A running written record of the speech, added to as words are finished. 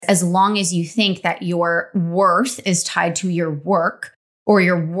as long as you think that your worth is tied to your work or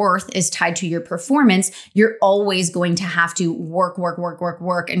your worth is tied to your performance, you're always going to have to work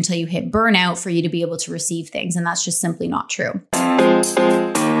until you hit burnout for you to be able to receive things. And that's just simply not true.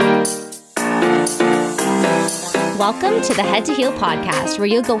 Welcome to the Head to Heal podcast, where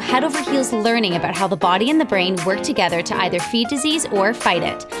you'll go head over heels learning about how the body and the brain work together to either feed disease or fight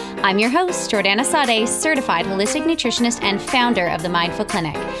it. I'm your host, Jordana Sade, certified holistic nutritionist and founder of the Mindful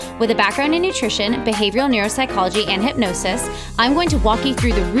Clinic. With a background in nutrition, behavioral neuropsychology, and hypnosis, I'm going to walk you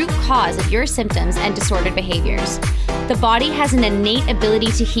through the root cause of your symptoms and disordered behaviors. The body has an innate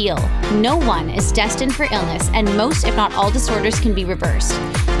ability to heal. No one is destined for illness, and most, if not all, disorders can be reversed.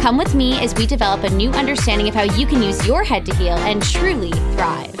 Come with me as we develop a new understanding of how you can use your head to heal and truly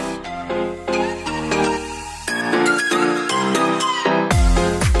thrive.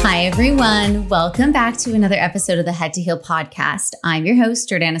 Hi, everyone. Welcome back to another episode of the Head to Heal podcast. I'm your host,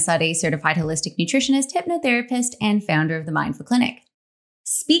 Jordana Sade, certified holistic nutritionist, hypnotherapist, and founder of the Mindful Clinic.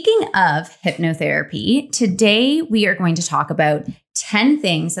 Speaking of hypnotherapy, today we are going to talk about 10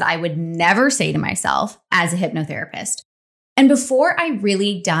 things that I would never say to myself as a hypnotherapist. And before I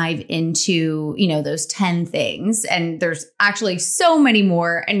really dive into, those 10 things, and there's actually so many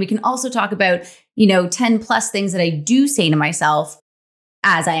more, and we can also talk about, 10 plus things that I do say to myself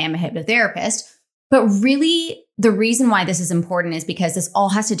as I am a hypnotherapist. But really, the reason why this is important is because this all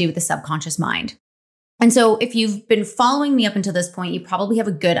has to do with the subconscious mind. And so if you've been following me up until this point, you probably have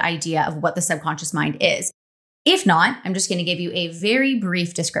a good idea of what the subconscious mind is. If not, I'm just going to give you a very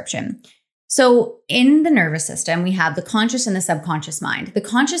brief description. So in the nervous system, we have the conscious and the subconscious mind. The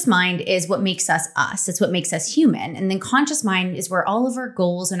conscious mind is what makes us us. It's what makes us human. And then conscious mind is where all of our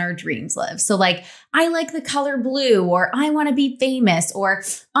goals and our dreams live. So like, I like the color blue, or I want to be famous, or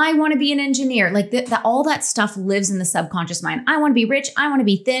I want to be an engineer. Like all that stuff lives in the subconscious mind. I want to be rich. I want to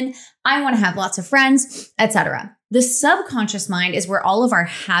be thin. I want to have lots of friends, etc. The subconscious mind is where all of our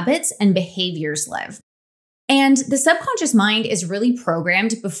habits and behaviors live. And the subconscious mind is really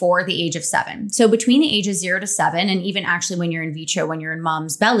programmed before the age of 7. So between the ages 0 to 7, and even actually when you're in vitro, when you're in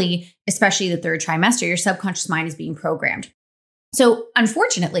mom's belly, especially the third trimester, your subconscious mind is being programmed. So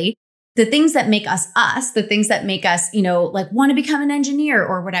unfortunately, the things that make us us, the things that make us, want to become an engineer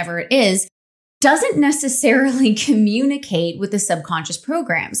or whatever it is, doesn't necessarily communicate with the subconscious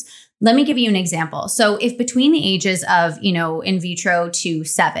programs. Let me give you an example. So if between the ages of, in vitro to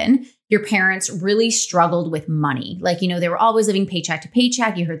 7, your parents really struggled with money. They were always living paycheck to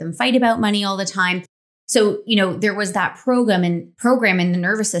paycheck. You heard them fight about money all the time. So, there was that program in the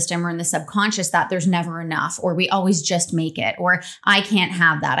nervous system or in the subconscious that there's never enough, or we always just make it, or I can't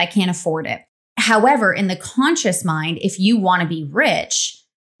have that. I can't afford it. However, in the conscious mind, if you want to be rich,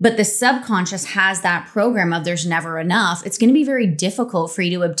 but the subconscious has that program of there's never enough, it's going to be very difficult for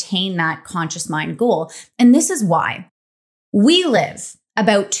you to obtain that conscious mind goal. And this is why we live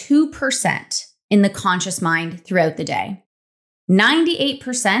about 2% in the conscious mind throughout the day.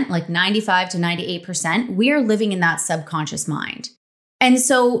 98%, like 95 to 98%, we are living in that subconscious mind. And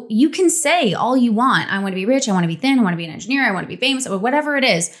so you can say all you want, I want to be rich, I want to be thin, I want to be an engineer, I want to be famous, or whatever it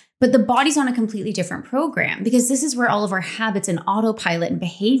is, but the body's on a completely different program because this is where all of our habits and autopilot and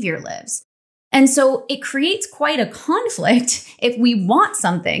behavior lives. And so it creates quite a conflict if we want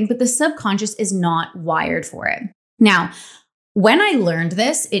something, but the subconscious is not wired for it. Now, when I learned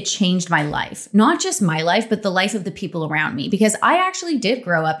this, it changed my life, not just my life, but the life of the people around me, because I actually did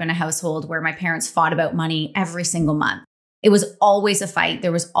grow up in a household where my parents fought about money every single month. It was always a fight.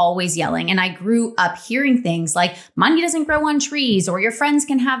 There was always yelling. And I grew up hearing things like money doesn't grow on trees, or your friends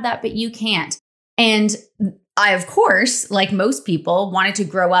can have that, but you can't. And I, of course, like most people, wanted to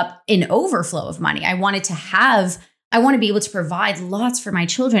grow up in overflow of money. I want to be able to provide lots for my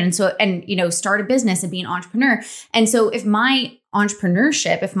children. And start a business and be an entrepreneur. And so if my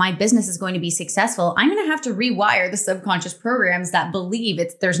entrepreneurship, if my business is going to be successful, I'm going to have to rewire the subconscious programs that believe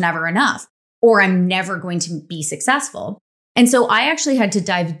there's never enough, or I'm never going to be successful. And so I actually had to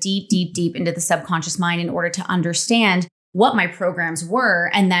dive deep into the subconscious mind in order to understand what my programs were,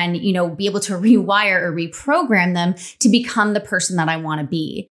 and then, be able to rewire or reprogram them to become the person that I want to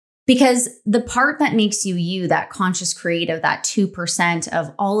be. Because the part that makes you, that conscious creative, that 2%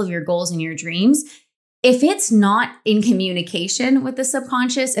 of all of your goals and your dreams, if it's not in communication with the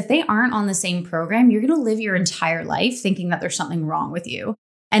subconscious, if they aren't on the same program, you're going to live your entire life thinking that there's something wrong with you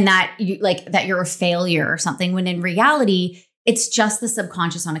and that you're a failure or something, when in reality, it's just the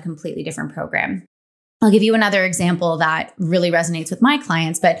subconscious on a completely different program. I'll give you another example that really resonates with my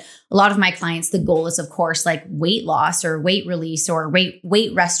clients, but a lot of my clients, the goal is, of course, like weight loss or weight release or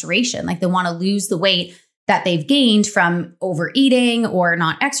weight restoration. Like they want to lose the weight that they've gained from overeating or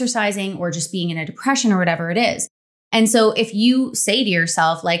not exercising or just being in a depression or whatever it is. And so if you say to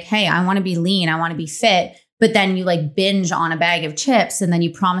yourself like, hey, I want to be lean, I want to be fit, but then you like binge on a bag of chips and then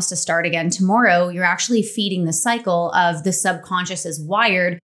you promise to start again tomorrow, you're actually feeding the cycle of the subconscious is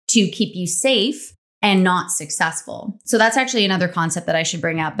wired to keep you safe and not successful. So that's actually another concept that I should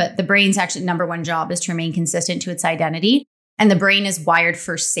bring up. But the brain's actually number one job is to remain consistent to its identity. And the brain is wired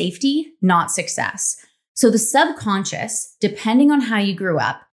for safety, not success. So the subconscious, depending on how you grew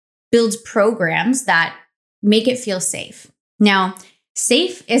up, builds programs that make it feel safe. Now,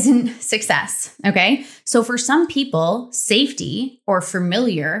 safe isn't success, okay? So for some people, safety or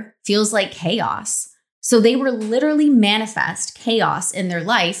familiar feels like chaos. So they will literally manifest chaos in their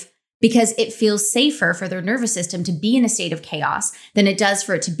life because it feels safer for their nervous system to be in a state of chaos than it does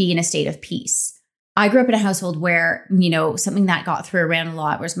for it to be in a state of peace. I grew up in a household where, something that got through around a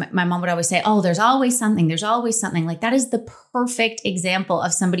lot was my mom would always say, oh, there's always something. There's always something. Like that is the perfect example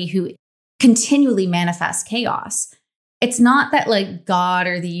of somebody who continually manifests chaos. It's not that like God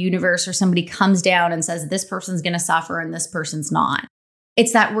or the universe or somebody comes down and says, this person's going to suffer and this person's not.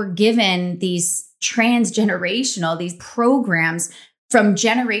 It's that we're given these transgenerational, these programs from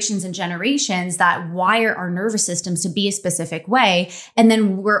generations and generations that wire our nervous systems to be a specific way. And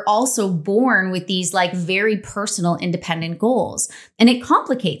then we're also born with these like very personal, independent goals. And it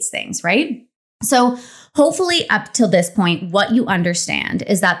complicates things, right? So hopefully up till this point, what you understand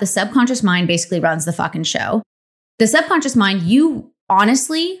is that the subconscious mind basically runs the fucking show. The subconscious mind, you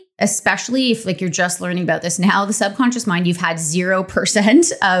honestly, especially if like you're just learning about this now, the subconscious mind, you've had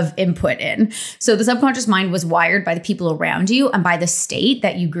 0% of input in. So the subconscious mind was wired by the people around you and by the state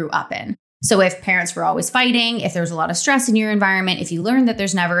that you grew up in. So if parents were always fighting, if there's a lot of stress in your environment, if you learned that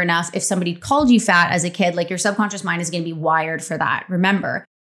there's never enough, if somebody called you fat as a kid, like your subconscious mind is going to be wired for that. Remember,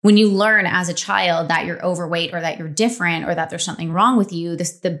 when you learn as a child that you're overweight or that you're different or that there's something wrong with you,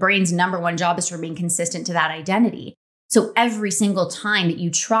 the brain's number one job is to remain consistent to that identity. So every single time that you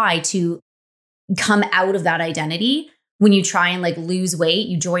try to come out of that identity, when you try and like lose weight,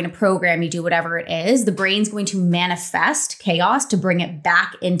 you join a program, you do whatever it is, the brain's going to manifest chaos to bring it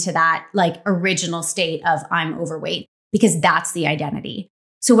back into that like original state of I'm overweight because that's the identity.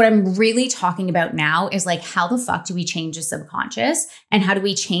 So what I'm really talking about now is like, how the fuck do we change the subconscious and how do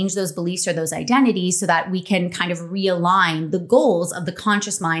we change those beliefs or those identities so that we can kind of realign the goals of the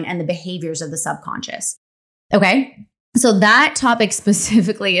conscious mind and the behaviors of the subconscious? Okay. So that topic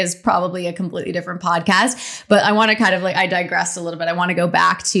specifically is probably a completely different podcast, but I want to kind of like, I digressed a little bit. I want to go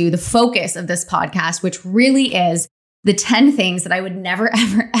back to the focus of this podcast, which really is the 10 things that I would never,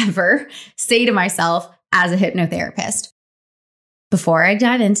 ever, ever say to myself as a hypnotherapist. Before I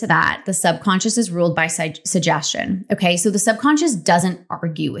dive into that, the subconscious is ruled by suggestion. Okay, so the subconscious doesn't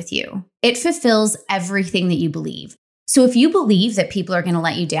argue with you. It fulfills everything that you believe. So if you believe that people are going to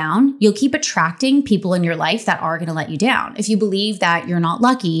let you down, you'll keep attracting people in your life that are going to let you down. If you believe that you're not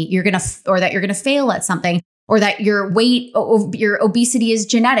lucky, or that you're going to fail at something, or that your weight, your obesity is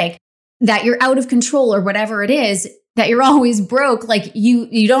genetic, that you're out of control or whatever it is, that you're always broke, like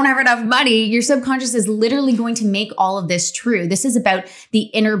you don't have enough money, your subconscious is literally going to make all of this true. This is about the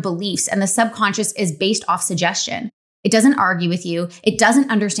inner beliefs, and the subconscious is based off suggestion. It doesn't argue with you. It doesn't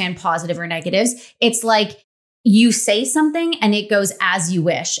understand positive or negatives. It's like you say something and it goes as you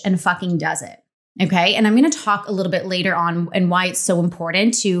wish and fucking does it. Okay. And I'm going to talk a little bit later on and why it's so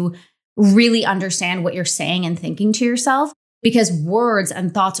important to really understand what you're saying and thinking to yourself, because words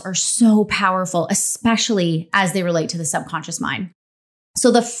and thoughts are so powerful, especially as they relate to the subconscious mind. So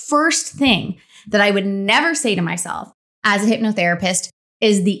the first thing that I would never say to myself as a hypnotherapist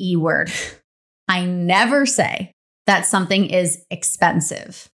is the E word. I never say that something is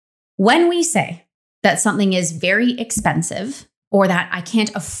expensive. When we say that something is very expensive or that I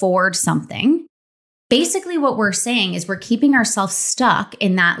can't afford something, basically what we're saying is we're keeping ourselves stuck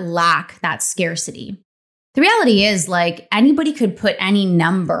in that lack, that scarcity. The reality is like anybody could put any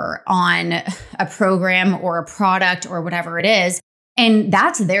number on a program or a product or whatever it is, and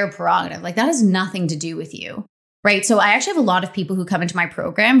that's their prerogative. Like that has nothing to do with you, right? So I actually have a lot of people who come into my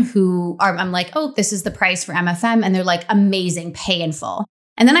program who are, I'm like, oh, this is the price for MFM. And they're like, amazing, pay in full.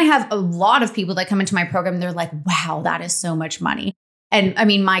 And then I have a lot of people that come into my program and they're like, wow, that is so much money. And I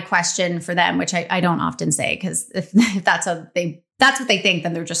mean, my question for them, which I don't often say, because if that's what they think,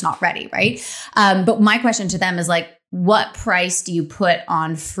 then they're just not ready, right? But my question to them is like, what price do you put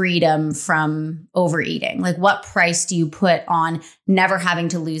on freedom from overeating? Like, what price do you put on never having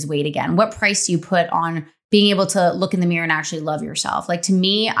to lose weight again? What price do you put on being able to look in the mirror and actually love yourself? Like, to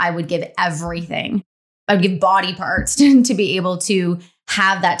me, I would give everything. I would give body parts to be able to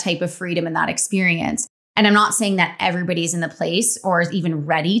have that type of freedom and that experience. And I'm not saying that everybody's in the place or is even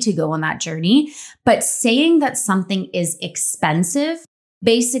ready to go on that journey, but saying that something is expensive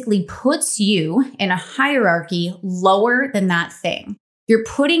basically puts you in a hierarchy lower than that thing. You're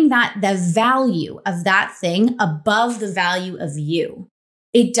putting the value of that thing above the value of you.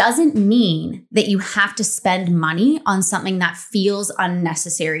 It doesn't mean that you have to spend money on something that feels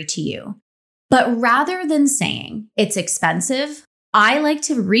unnecessary to you. But rather than saying it's expensive, I like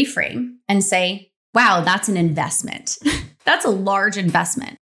to reframe and say, wow, that's an investment. That's a large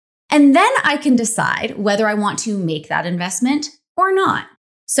investment. And then I can decide whether I want to make that investment or not.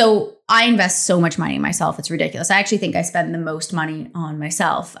 So I invest so much money in myself. It's ridiculous. I actually think I spend the most money on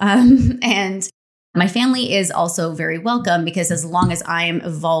myself. And my family is also very welcome because as long as I am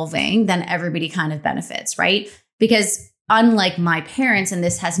evolving, then everybody kind of benefits, right? Because unlike my parents, and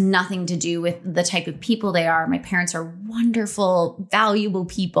this has nothing to do with the type of people they are, my parents are wonderful, valuable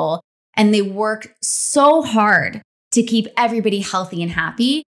people. And they work so hard to keep everybody healthy and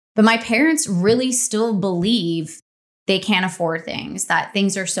happy. But my parents really still believe they can't afford things, that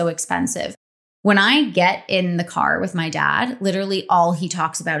things are so expensive. When I get in the car with my dad, literally all he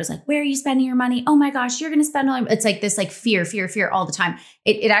talks about is like, where are you spending your money? Oh my gosh, you're going to spend all. It's like this like fear all the time.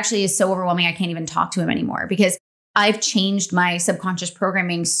 It actually is so overwhelming. I can't even talk to him anymore because I've changed my subconscious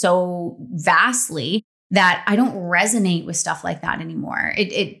programming so vastly that I don't resonate with stuff like that anymore.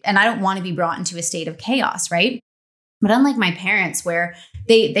 And I don't want to be brought into a state of chaos, right? But unlike my parents, where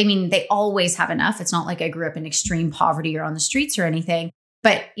they always have enough. It's not like I grew up in extreme poverty or on the streets or anything,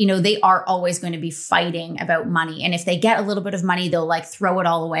 but they are always going to be fighting about money. And if they get a little bit of money, they'll like throw it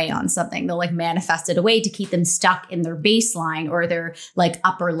all away on something. They'll like manifest it away to keep them stuck in their baseline or their like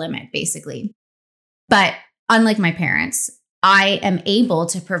upper limit, basically. But unlike my parents, I am able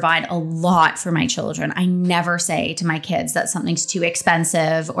to provide a lot for my children. I never say to my kids that something's too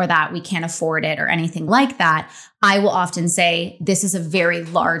expensive or that we can't afford it or anything like that. I will often say, this is a very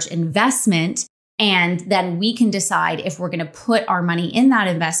large investment. And then we can decide if we're going to put our money in that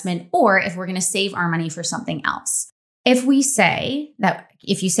investment or if we're going to save our money for something else. If you say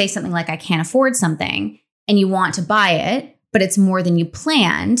something like, I can't afford something and you want to buy it, but it's more than you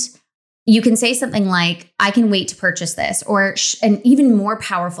planned, you can say something like, I can wait to purchase this, or and even more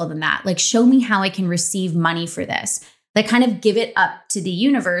powerful than that, like show me how I can receive money for this. Like kind of give it up to the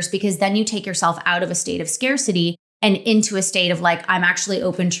universe, because then you take yourself out of a state of scarcity and into a state of like, I'm actually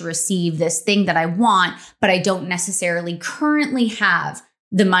open to receive this thing that I want, but I don't necessarily currently have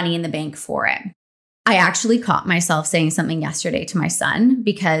the money in the bank for it. I actually caught myself saying something yesterday to my son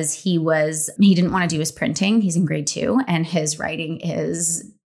because he didn't want to do his printing. He's in grade 2 and his writing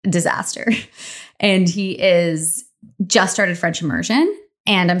is disaster. And he is just started French immersion.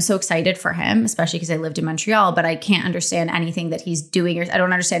 And I'm so excited for him, especially because I lived in Montreal, but I can't understand anything that he's doing. Or I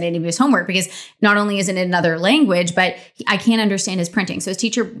don't understand any of his homework because not only is it in another language, but I can't understand his printing. So his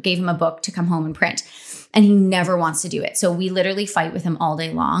teacher gave him a book to come home and print. And he never wants to do it. So we literally fight with him all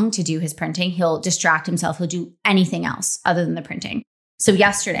day long to do his printing. He'll distract himself. He'll do anything else other than the printing. So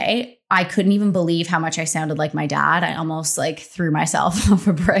yesterday, I couldn't even believe how much I sounded like my dad. I almost like threw myself off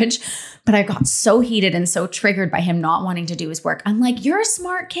a bridge, but I got so heated and so triggered by him not wanting to do his work. I'm like, you're a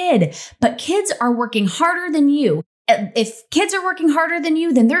smart kid, but kids are working harder than you. If kids are working harder than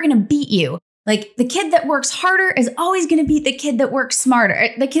you, then they're going to beat you. Like the kid that works harder is always going to beat the kid that works smarter,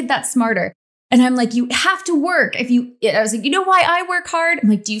 the kid that's smarter. And I'm like, you have to work. I was like, you know why I work hard? I'm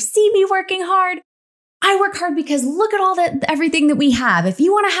like, do you see me working hard? I work hard because look at everything that we have. If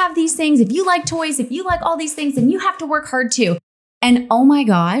you want to have these things, if you like toys, if you like all these things, then you have to work hard too. And oh my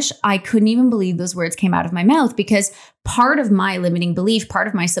gosh, I couldn't even believe those words came out of my mouth, because part of my limiting belief, part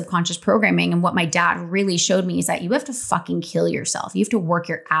of my subconscious programming, and what my dad really showed me is that you have to fucking kill yourself. You have to work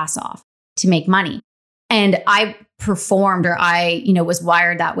your ass off to make money. And I performed, or I, was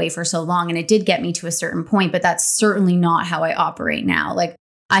wired that way for so long. And it did get me to a certain point, but that's certainly not how I operate now. Like,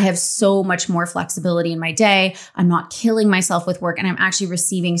 I have so much more flexibility in my day. I'm not killing myself with work, and I'm actually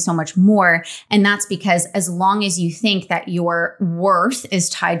receiving so much more. And that's because as long as you think that your worth is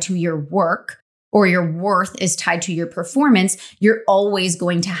tied to your work, or your worth is tied to your performance, you're always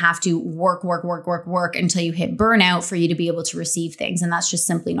going to have to work until you hit burnout for you to be able to receive things. And that's just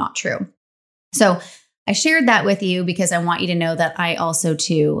simply not true. So I shared that with you because I want you to know that I also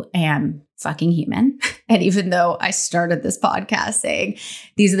too am fucking human. And even though I started this podcast saying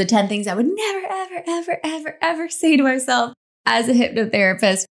these are the 10 things I would never, ever say to myself as a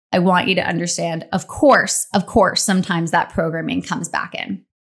hypnotherapist, I want you to understand, of course, sometimes that programming comes back in.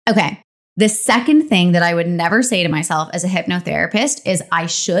 Okay. The second thing that I would never say to myself as a hypnotherapist is I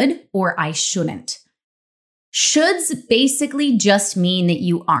should or I shouldn't. Shoulds basically just mean that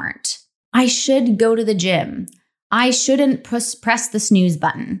you aren't. I should go to the gym. I shouldn't press the snooze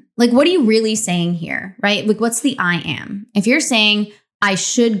button. Like, what are you really saying here, right? Like, what's the I am? If you're saying I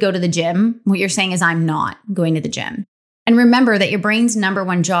should go to the gym, what you're saying is I'm not going to the gym. And remember that your brain's number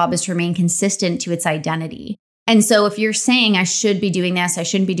one job is to remain consistent to its identity. And so if you're saying I should be doing this, I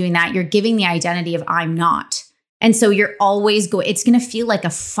shouldn't be doing that, you're giving the identity of I'm not. And so you're always it's going to feel like a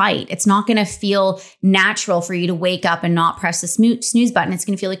fight. It's not going to feel natural for you to wake up and not press the snooze button. It's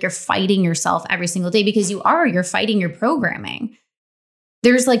going to feel like you're fighting yourself every single day because you're fighting your programming.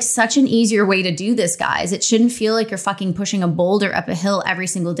 There's like such an easier way to do this, guys. It shouldn't feel like you're fucking pushing a boulder up a hill every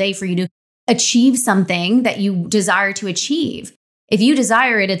single day for you to achieve something that you desire to achieve. If you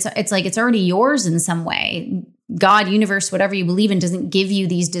desire it, it's like it's already yours in some way. God, universe, whatever you believe in doesn't give you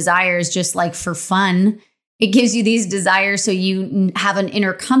these desires just like for fun. It gives you these desires so you have an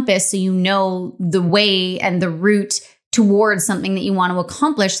inner compass, so you know the way and the route towards something that you want to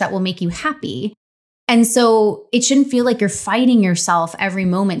accomplish that will make you happy. And so it shouldn't feel like you're fighting yourself every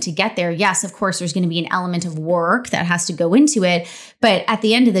moment to get there. Yes, of course, there's going to be an element of work that has to go into it. But at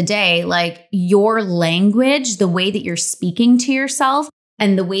the end of the day, like your language, the way that you're speaking to yourself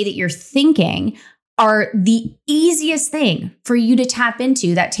and the way that you're thinking are the easiest thing for you to tap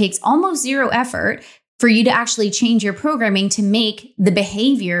into that takes almost zero effort for you to actually change your programming to make the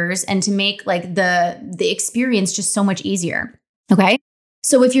behaviors and to make like the experience just so much easier. Okay.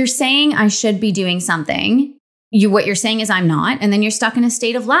 So if you're saying I should be doing something, what you're saying is I'm not, and then you're stuck in a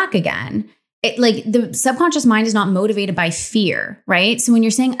state of lack again. Like the subconscious mind is not motivated by fear, right? So when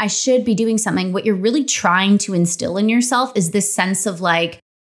you're saying I should be doing something, what you're really trying to instill in yourself is this sense of like,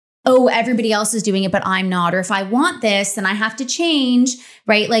 oh, everybody else is doing it, but I'm not. Or if I want this, then I have to change,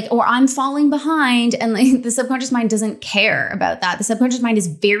 right? Like, or I'm falling behind. And like the subconscious mind doesn't care about that. The subconscious mind is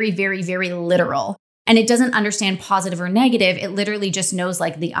very, very, very literal. And it doesn't understand positive or negative. It literally just knows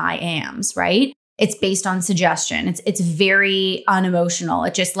like the I ams, right? It's based on suggestion. It's very unemotional.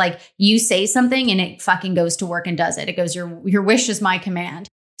 It just like you say something and it fucking goes to work and does it. It goes, your wish is my command.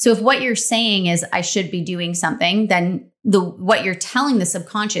 So if what you're saying is I should be doing something, then what you're telling the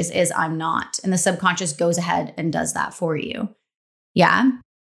subconscious is I'm not. And the subconscious goes ahead and does that for you. Yeah.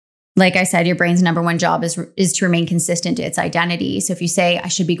 Like I said, your brain's number one job is to remain consistent to its identity. So if you say I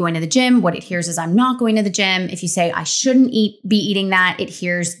should be going to the gym, what it hears is I'm not going to the gym. If you say I shouldn't be eating that, it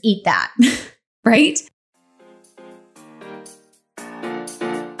hears eat that, right?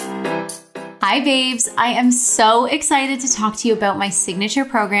 Hi, babes. I am so excited to talk to you about my signature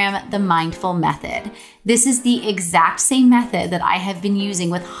program, The Mindful Method. This is the exact same method that I have been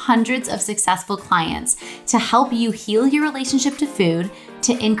using with hundreds of successful clients to help you heal your relationship to food,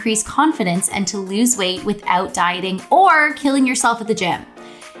 to increase confidence, and to lose weight without dieting or killing yourself at the gym.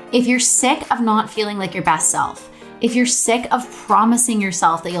 If you're sick of not feeling like your best self, if you're sick of promising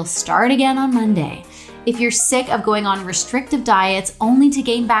yourself that you'll start again on Monday, if you're sick of going on restrictive diets only to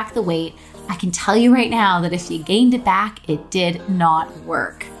gain back the weight, I can tell you right now that if you gained it back, it did not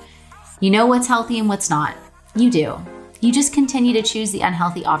work. You know what's healthy and what's not. You do. You just continue to choose the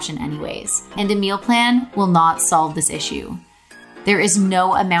unhealthy option anyways. And a meal plan will not solve this issue. There is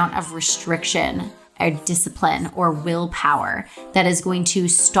no amount of restriction or discipline or willpower that is going to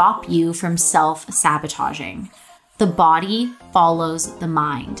stop you from self-sabotaging. The body follows the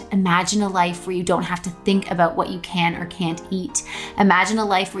mind. Imagine a life where you don't have to think about what you can or can't eat. Imagine a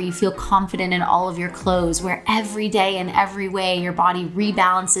life where you feel confident in all of your clothes, where every day and every way your body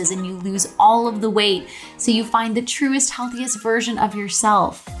rebalances and you lose all of the weight so you find the truest, healthiest version of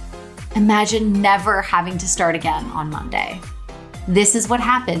yourself. Imagine never having to start again on Monday. This is what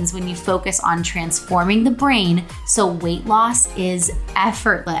happens when you focus on transforming the brain so weight loss is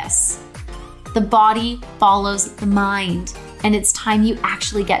effortless. The body follows the mind, and it's time you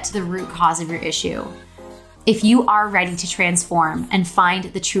actually get to the root cause of your issue. If you are ready to transform and find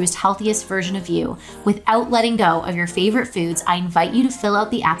the truest, healthiest version of you without letting go of your favorite foods, I invite you to fill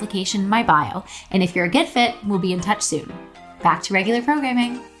out the application in my bio. And if you're a good fit, we'll be in touch soon. Back to regular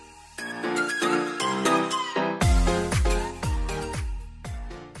programming.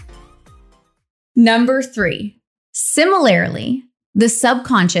 Number 3, similarly, the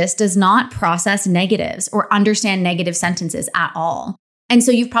subconscious does not process negatives or understand negative sentences at all. And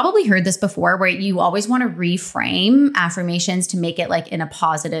so you've probably heard this before where you always want to reframe affirmations to make it like in a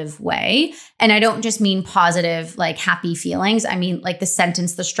positive way. And I don't just mean positive, like happy feelings. I mean like the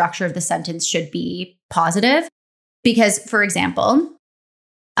sentence, the structure of the sentence should be positive. Because for example,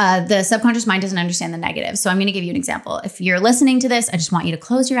 the subconscious mind doesn't understand the negative. So I'm going to give you an example. If you're listening to this, I just want you to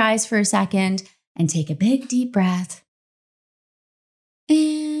close your eyes for a second and take a big deep breath.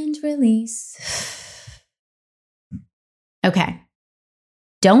 And release. Okay.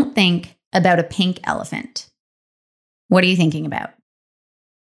 Don't think, about a pink elephant, what are you thinking about?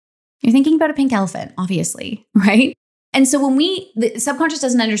 You're thinking about a pink elephant, obviously, right? And so when the subconscious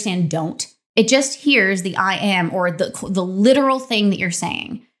doesn't understand don't, it just hears the I am or the literal thing that you're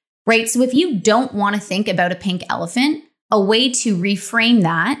saying, right? So if you don't want to think about a pink elephant, a way to reframe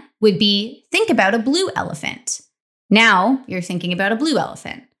that would be think about a blue elephant. Now you're thinking about a blue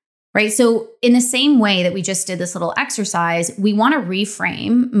elephant, right? So in the same way that we just did this little exercise, we want to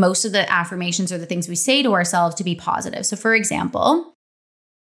reframe most of the affirmations or the things we say to ourselves to be positive. So for example,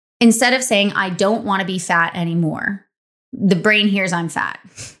 instead of saying, I don't want to be fat anymore, the brain hears I'm fat,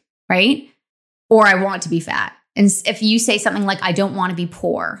 right? Or I want to be fat. And if you say something like, I don't want to be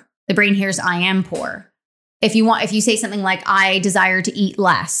poor, the brain hears I am poor. If you say something like, I desire to eat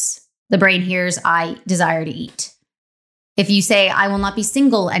less, the brain hears I desire to eat. If you say, I will not be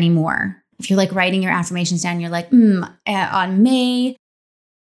single anymore, if you're like writing your affirmations down, you're like, on May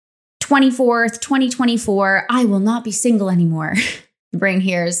 24th, 2024, I will not be single anymore. The brain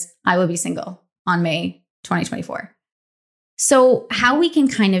hears I will be single on May 2024. So how we can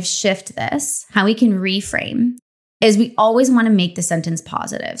kind of shift this, how we can reframe, is we always want to make the sentence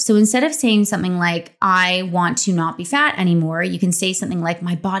positive. So instead of saying something like, I want to not be fat anymore, you can say something like,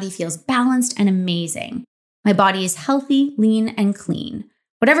 my body feels balanced and amazing. My body is healthy, lean, and clean.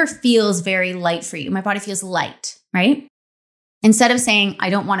 Whatever feels very light for you. My body feels light, right? Instead of saying,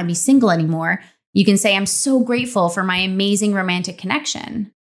 I don't want to be single anymore, you can say, I'm so grateful for my amazing romantic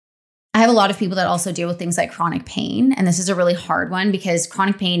connection. I have a lot of people that also deal with things like chronic pain. And this is a really hard one because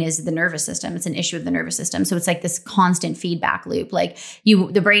chronic pain is the nervous system. It's an issue of the nervous system. So it's like this constant feedback loop. Like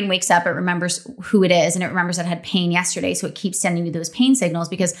the brain wakes up, it remembers who it is, and it remembers that it had pain yesterday. So it keeps sending you those pain signals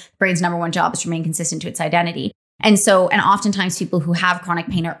because the brain's number one job is to remain consistent to its identity. And oftentimes people who have chronic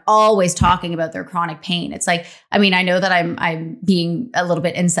pain are always talking about their chronic pain. It's like, I mean, I know that I'm being a little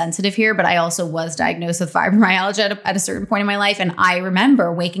bit insensitive here, but I also was diagnosed with fibromyalgia at a certain point in my life. And I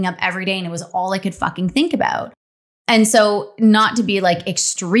remember waking up every day and it was all I could fucking think about. And so not to be like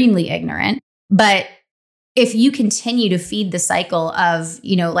extremely ignorant, but if you continue to feed the cycle of,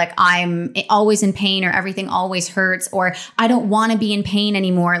 like I'm always in pain or everything always hurts, or I don't want to be in pain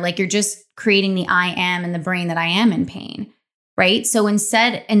anymore, like you're just creating the I am in the brain that I am in pain, right? So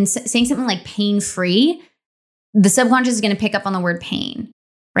instead, and saying something like pain-free, the subconscious is going to pick up on the word pain,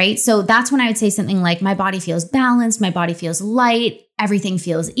 right? So that's when I would say something like, my body feels balanced, my body feels light, everything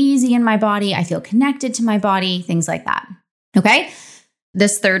feels easy in my body, I feel connected to my body, things like that, okay?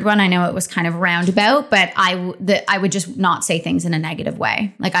 This third one, I know it was kind of roundabout, but I would just not say things in a negative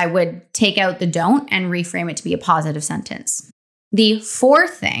way. Like I would take out the don't and reframe it to be a positive sentence. The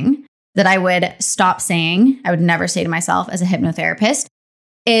fourth thing that I would stop saying, I would never say to myself as a hypnotherapist,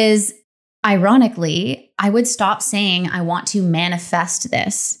 is ironically, I would stop saying, I want to manifest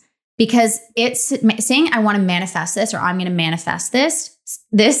this, because it's saying I want to manifest this or I'm going to manifest this.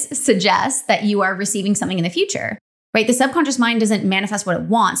 This suggests that you are receiving something in the future. Right? The subconscious mind doesn't manifest what it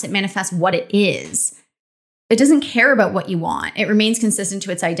wants. It manifests what it is. It doesn't care about what you want. It remains consistent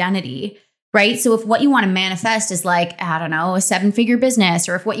to its identity, right? So if what you want to manifest is like, I don't know, a 7-figure business,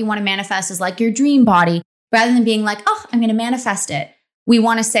 or if what you want to manifest is like your dream body, rather than being like, oh, I'm going to manifest it, we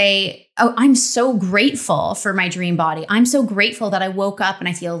want to say, oh, I'm so grateful for my dream body. I'm so grateful that I woke up and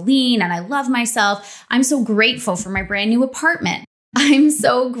I feel lean and I love myself. I'm so grateful for my brand new apartment. I'm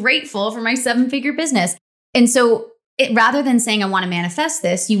so grateful for my 7-figure business. And so rather than saying, I want to manifest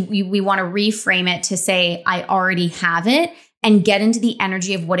this, we want to reframe it to say, I already have it, and get into the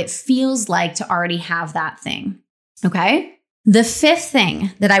energy of what it feels like to already have that thing. Okay. The fifth thing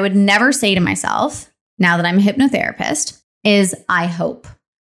that I would never say to myself, now that I'm a hypnotherapist, is I hope.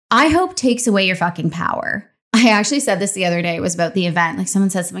 I hope takes away your fucking power. I actually said this the other day. It was about the event. Like someone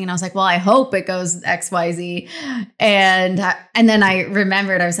said something and I was like, well, I hope it goes XYZ. And then I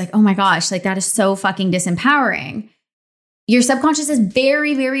remembered, I was like, oh my gosh, like that is so fucking disempowering. Your subconscious is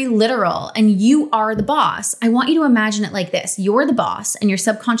very, very literal, and you are the boss. I want you to imagine it like this. You're the boss, and your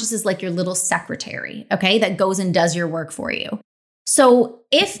subconscious is like your little secretary, okay, that goes and does your work for you. So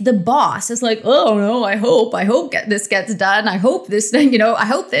if the boss is like, oh no, I hope this gets done. I hope this, I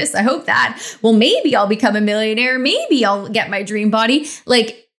hope this, I hope that. Well, maybe I'll become a millionaire. Maybe I'll get my dream body.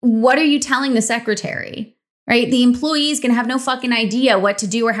 Like, what are you telling the secretary, right? The employee is going to have no fucking idea what to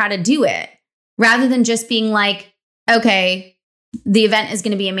do or how to do it, rather than just being like, okay, the event is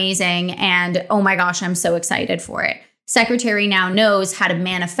going to be amazing. And oh my gosh, I'm so excited for it. Secretary now knows how to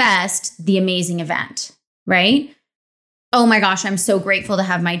manifest the amazing event, right? Oh my gosh, I'm so grateful to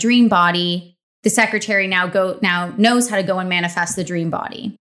have my dream body. The secretary now knows how to go and manifest the dream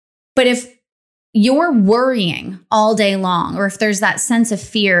body. But if you're worrying all day long, or if there's that sense of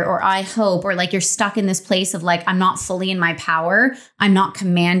fear or I hope, or like you're stuck in this place of like, I'm not fully in my power, I'm not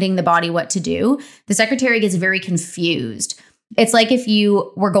commanding the body what to do, the secretary gets very confused. It's like if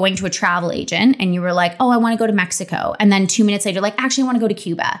you were going to a travel agent and you were like, oh, I want to go to Mexico. And then 2 minutes later, like, actually, I want to go to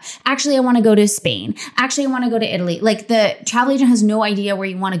Cuba. Actually, I want to go to Spain. Actually, I want to go to Italy. Like the travel agent has no idea where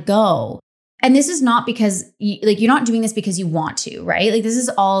you want to go. And this is not because you're not doing this because you want to, right? Like this is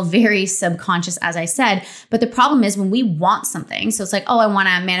all very subconscious, as I said. But the problem is when we want something, so it's like, oh, I want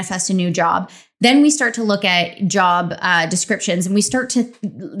to manifest a new job. Then we start to look at job descriptions and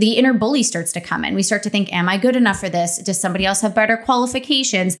the inner bully starts to come in. We start to think, am I good enough for this? Does somebody else have better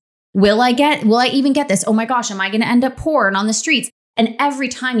qualifications? Will I even get this? Oh my gosh, am I going to end up poor and on the streets? And every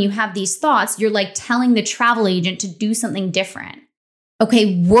time you have these thoughts, you're like telling the travel agent to do something different.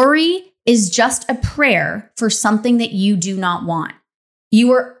 Okay, worry is just a prayer for something that you do not want.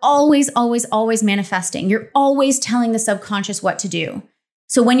 You are always, always, always manifesting. You're always telling the subconscious what to do.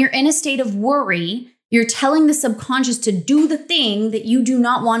 So when you're in a state of worry, you're telling the subconscious to do the thing that you do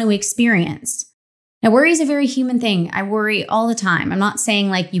not want to experience. Now, worry is a very human thing. I worry all the time. I'm not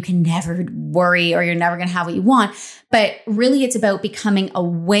saying like you can never worry or you're never going to have what you want, but really it's about becoming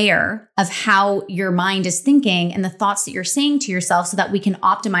aware of how your mind is thinking and the thoughts that you're saying to yourself so that we can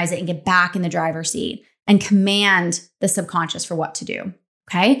optimize it and get back in the driver's seat and command the subconscious for what to do.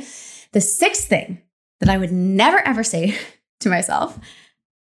 Okay. The sixth thing that I would never, ever say to myself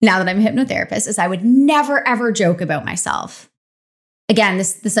now that I'm a hypnotherapist is I would never, ever joke about myself. Again, the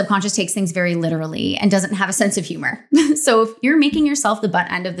subconscious takes things very literally and doesn't have a sense of humor. So if you're making yourself the butt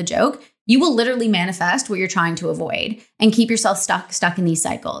end of the joke, you will literally manifest what you're trying to avoid and keep yourself stuck in these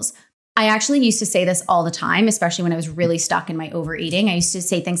cycles. I actually used to say this all the time, especially when I was really stuck in my overeating. I used to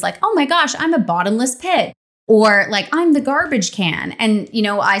say things like, oh my gosh, I'm a bottomless pit, or like, I'm the garbage can. And,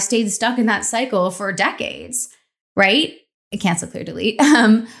 I stayed stuck in that cycle for decades, right? Cancel, clear, delete.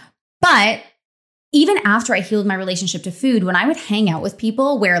 But even after I healed my relationship to food, when I would hang out with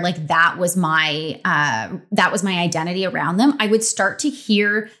people where like that was my identity around them, I would start to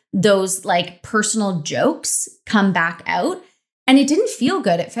hear those like personal jokes come back out. And it didn't feel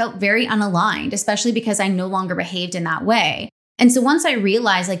good. It felt very unaligned, especially because I no longer behaved in that way. And so once I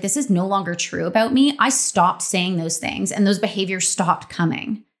realized like this is no longer true about me, I stopped saying those things and those behaviors stopped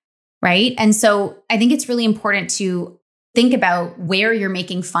coming, right? And so I think it's really important to think about where you're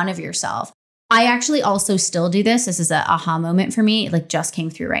making fun of yourself. I actually also still do this. This is an aha moment for me. It like just came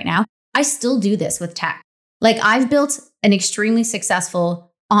through right now. I still do this with tech. Like I've built an extremely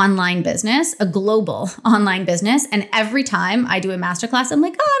successful online business, a global online business. And every time I do a masterclass, I'm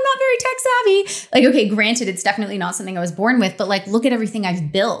like, oh, I'm not very tech savvy. Like, okay, granted, it's definitely not something I was born with, but like, look at everything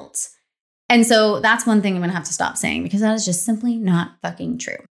I've built. And so that's one thing I'm going to have to stop saying because that is just simply not fucking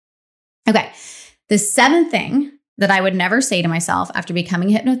true. Okay. The seventh thing that I would never say to myself after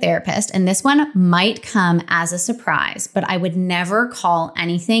becoming a hypnotherapist, and this one might come as a surprise, but I would never call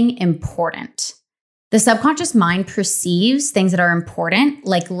anything important. The subconscious mind perceives things that are important,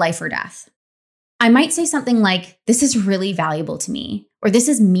 like life or death. I might say something like, this is really valuable to me, or this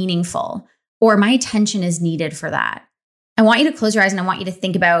is meaningful, or my attention is needed for that. I want you to close your eyes and I want you to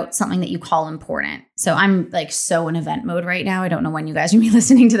think about something that you call important. So I'm like so in event mode right now. I don't know when you guys are going to be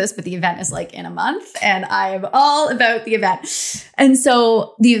listening to this, but the event is like in a month and I am all about the event. And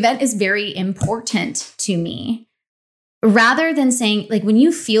so the event is very important to me. Rather than saying, like, when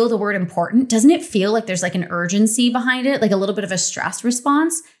you feel the word important, doesn't it feel like there's like an urgency behind it, like a little bit of a stress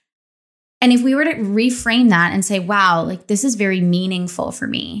response? And if we were to reframe that and say, wow, like this is very meaningful for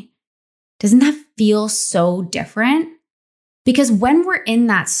me, doesn't that feel so different? Because when we're in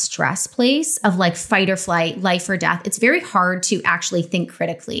that stress place of like fight or flight, life or death, it's very hard to actually think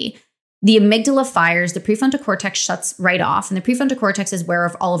critically. The amygdala fires, the prefrontal cortex shuts right off. And the prefrontal cortex is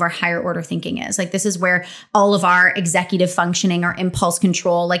where all of our higher order thinking is. Like this is where all of our executive functioning, our impulse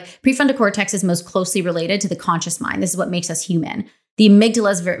control, like prefrontal cortex is most closely related to the conscious mind. This is what makes us human. The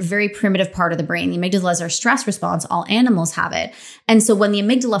amygdala is a very, very primitive part of the brain. The amygdala is our stress response. All animals have it. And so when the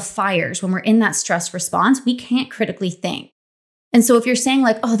amygdala fires, when we're in that stress response, we can't critically think. And so if you're saying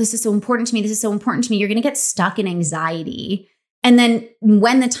like, oh, this is so important to me, this is so important to me, you're going to get stuck in anxiety. And then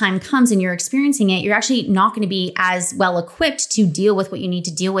when the time comes and you're experiencing it, you're actually not going to be as well equipped to deal with what you need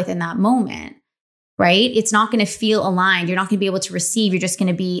to deal with in that moment, right? It's not going to feel aligned. You're not going to be able to receive. You're just going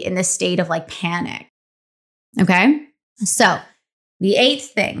to be in this state of like panic. Okay. So the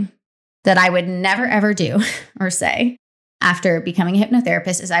eighth thing that I would never, ever do or say after becoming a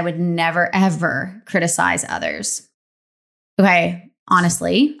hypnotherapist is I would never, ever criticize others. Okay,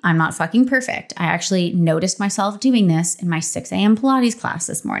 honestly, I'm not fucking perfect. I actually noticed myself doing this in my 6 a.m. Pilates class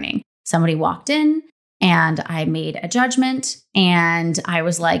this morning. Somebody walked in and I made a judgment and I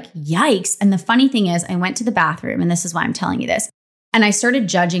was like, yikes. And the funny thing is I went to the bathroom, and this is why I'm telling you this. And I started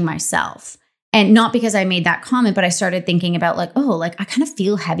judging myself. And not because I made that comment, but I started thinking about like, oh, like I kind of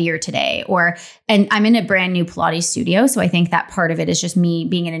feel heavier today, and I'm in a brand new Pilates studio. So I think that part of it is just me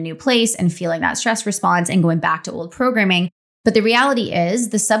being in a new place and feeling that stress response and going back to old programming. But the reality is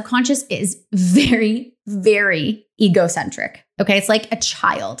the subconscious is very, very egocentric. Okay. It's like a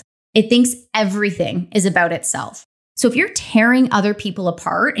child. It thinks everything is about itself. So if you're tearing other people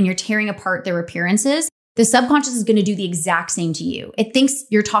apart and you're tearing apart their appearances, the subconscious is going to do the exact same to you. It thinks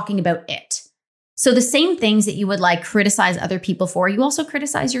you're talking about it. So the same things that you would like criticize other people for, you also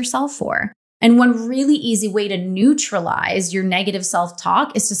criticize yourself for. And one really easy way to neutralize your negative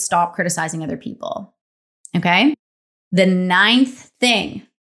self-talk is to stop criticizing other people. Okay? The 9th thing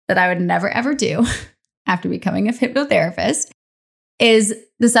that I would never ever do after becoming a hypnotherapist is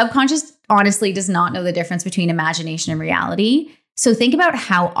the subconscious honestly does not know the difference between imagination and reality. So think about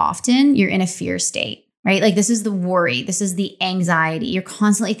how often you're in a fear state. Right? Like this is the worry. This is the anxiety. You're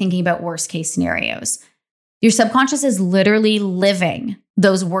constantly thinking about worst case scenarios. Your subconscious is literally living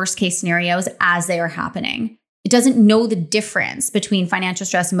those worst case scenarios as they are happening. It doesn't know the difference between financial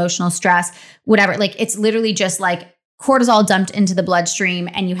stress, emotional stress, whatever. Like it's literally just like cortisol dumped into the bloodstream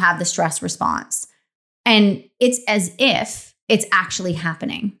and you have the stress response. And it's as if it's actually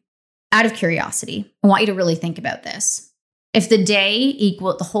happening. Out of curiosity, I want you to really think about this. If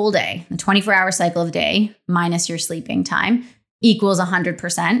the whole day, the 24-hour cycle of the day minus your sleeping time equals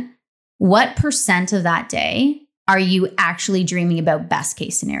 100%, what percent of that day are you actually dreaming about best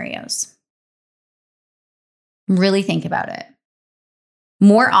case scenarios? Really think about it.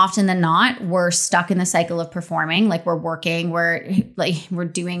 More often than not, we're stuck in the cycle of performing, like we're working, we're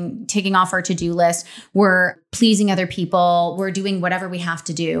taking off our to-do list, we're pleasing other people, we're doing whatever we have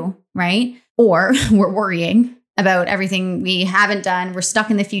to do, right? Or we're worrying about everything we haven't done. We're stuck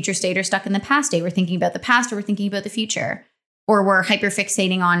in the future state or stuck in the past state. We're thinking about the past or we're thinking about the future, or we're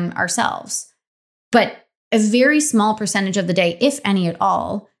hyperfixating on ourselves. But a very small percentage of the day, if any at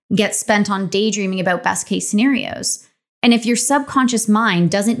all, gets spent on daydreaming about best case scenarios. And if your subconscious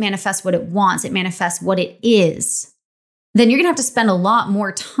mind doesn't manifest what it wants, it manifests what it is, then you're going to have to spend a lot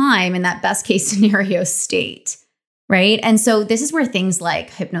more time in that best case scenario state. Right. And so this is where things like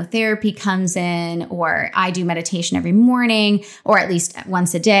hypnotherapy comes in, or I do meditation every morning, or at least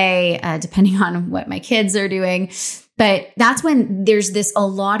once a day, depending on what my kids are doing. But that's when there's this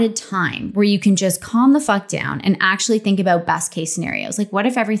allotted time where you can just calm the fuck down and actually think about best case scenarios. Like, what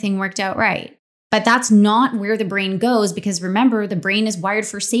if everything worked out right? But that's not where the brain goes, because remember, the brain is wired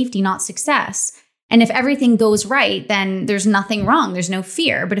for safety, not success. And if everything goes right, then there's nothing wrong. There's no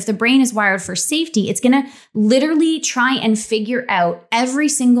fear. But if the brain is wired for safety, it's going to literally try and figure out every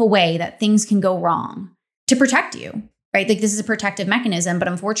single way that things can go wrong to protect you, right? Like this is a protective mechanism, but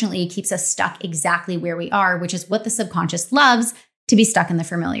unfortunately it keeps us stuck exactly where we are, which is what the subconscious loves, to be stuck in the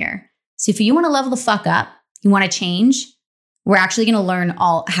familiar. So if you want to level the fuck up, you want to change, we're actually going to learn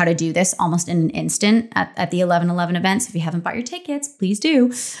all how to do this almost in an instant at the 11/11 events. If you haven't bought your tickets, please do,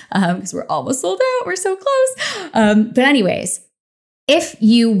 because we're almost sold out. We're so close. But anyways, if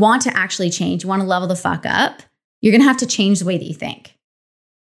you want to actually change, you want to level the fuck up, you're going to have to change the way that you think.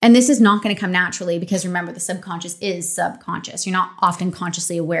 And this is not going to come naturally, because remember, the subconscious is subconscious. You're not often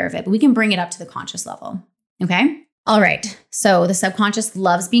consciously aware of it, but we can bring it up to the conscious level. Okay. All right. So the subconscious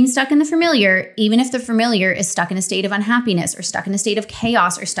loves being stuck in the familiar, even if the familiar is stuck in a state of unhappiness or stuck in a state of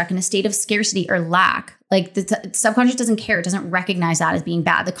chaos or stuck in a state of scarcity or lack. Like the subconscious doesn't care. It doesn't recognize that as being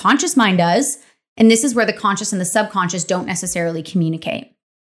bad. The conscious mind does. And this is where the conscious and the subconscious don't necessarily communicate.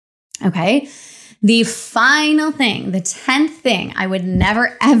 Okay. The final thing, the 10th thing I would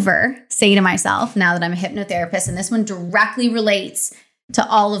never, ever say to myself now that I'm a hypnotherapist, and this one directly relates to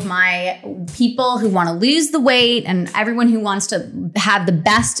all of my people who want to lose the weight and everyone who wants to have the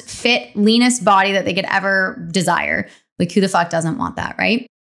best fit, leanest body that they could ever desire. Like, who the fuck doesn't want that, right?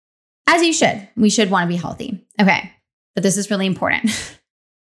 As you should. We should want to be healthy. Okay. But this is really important.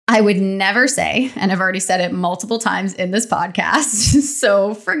 I would never say, and I've already said it multiple times in this podcast,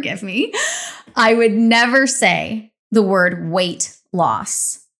 so forgive me. I would never say the word weight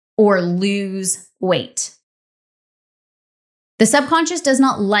loss or lose weight. The subconscious does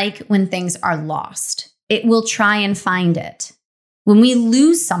not like when things are lost. It will try and find it. When we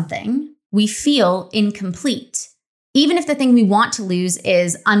lose something, we feel incomplete, even if the thing we want to lose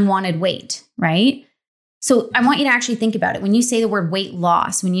is unwanted weight, right? So I want you to actually think about it. When you say the word weight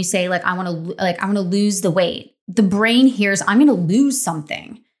loss, when you say I want to lose the weight, the brain hears I'm going to lose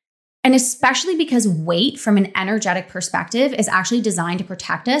something. And especially because weight from an energetic perspective is actually designed to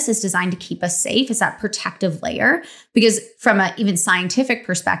protect us, is designed to keep us safe. It's that protective layer. Because from an even scientific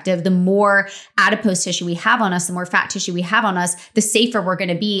perspective, the more adipose tissue we have on us, the more fat tissue we have on us, the safer we're going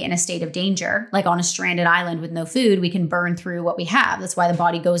to be in a state of danger. Like on a stranded island with no food, we can burn through what we have. That's why the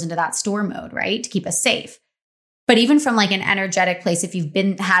body goes into that store mode, right? To keep us safe. But even from like an energetic place, if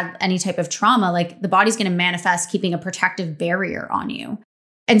you've had any type of trauma, like the body's going to manifest keeping a protective barrier on you.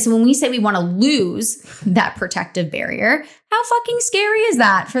 And so when we say we want to lose that protective barrier, how fucking scary is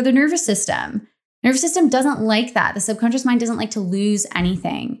that for the nervous system? Nervous system doesn't like that. The subconscious mind doesn't like to lose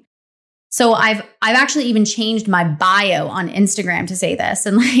anything. So I've actually even changed my bio on Instagram to say this.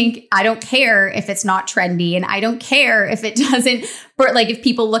 And like, I don't care if it's not trendy, and I don't care if it doesn't, but like if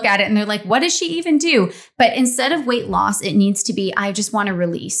people look at it and they're like, what does she even do? But instead of weight loss, it needs to be, I just want to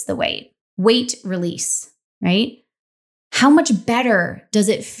release the weight. Weight release, right? How much better does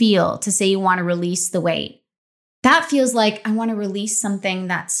it feel to say you want to release the weight? That feels like I want to release something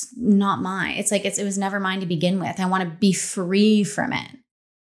that's not mine. It's like it was never mine to begin with. I want to be free from it.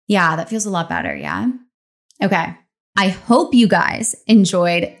 Yeah, that feels a lot better. Yeah. Okay. I hope you guys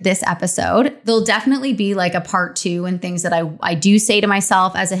enjoyed this episode. There'll definitely be like a part 2 and things that I do say to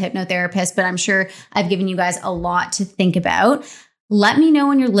myself as a hypnotherapist, but I'm sure I've given you guys a lot to think about. Let me know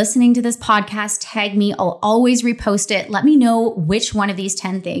when you're listening to this podcast. Tag me. I'll always repost it. Let me know which one of these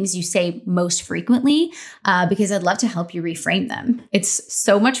 10 things you say most frequently, because I'd love to help you reframe them. It's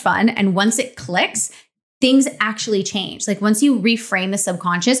so much fun. And once it clicks, things actually change. Like once you reframe the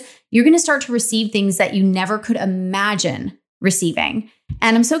subconscious, you're going to start to receive things that you never could imagine receiving.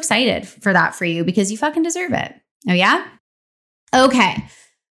 And I'm so excited for that for you because you fucking deserve it. Oh yeah? Okay.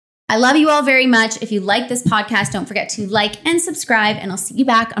 I love you all very much. If you like this podcast, don't forget to like and subscribe, and I'll see you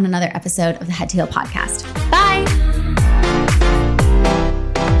back on another episode of the Head to Heel podcast. Bye.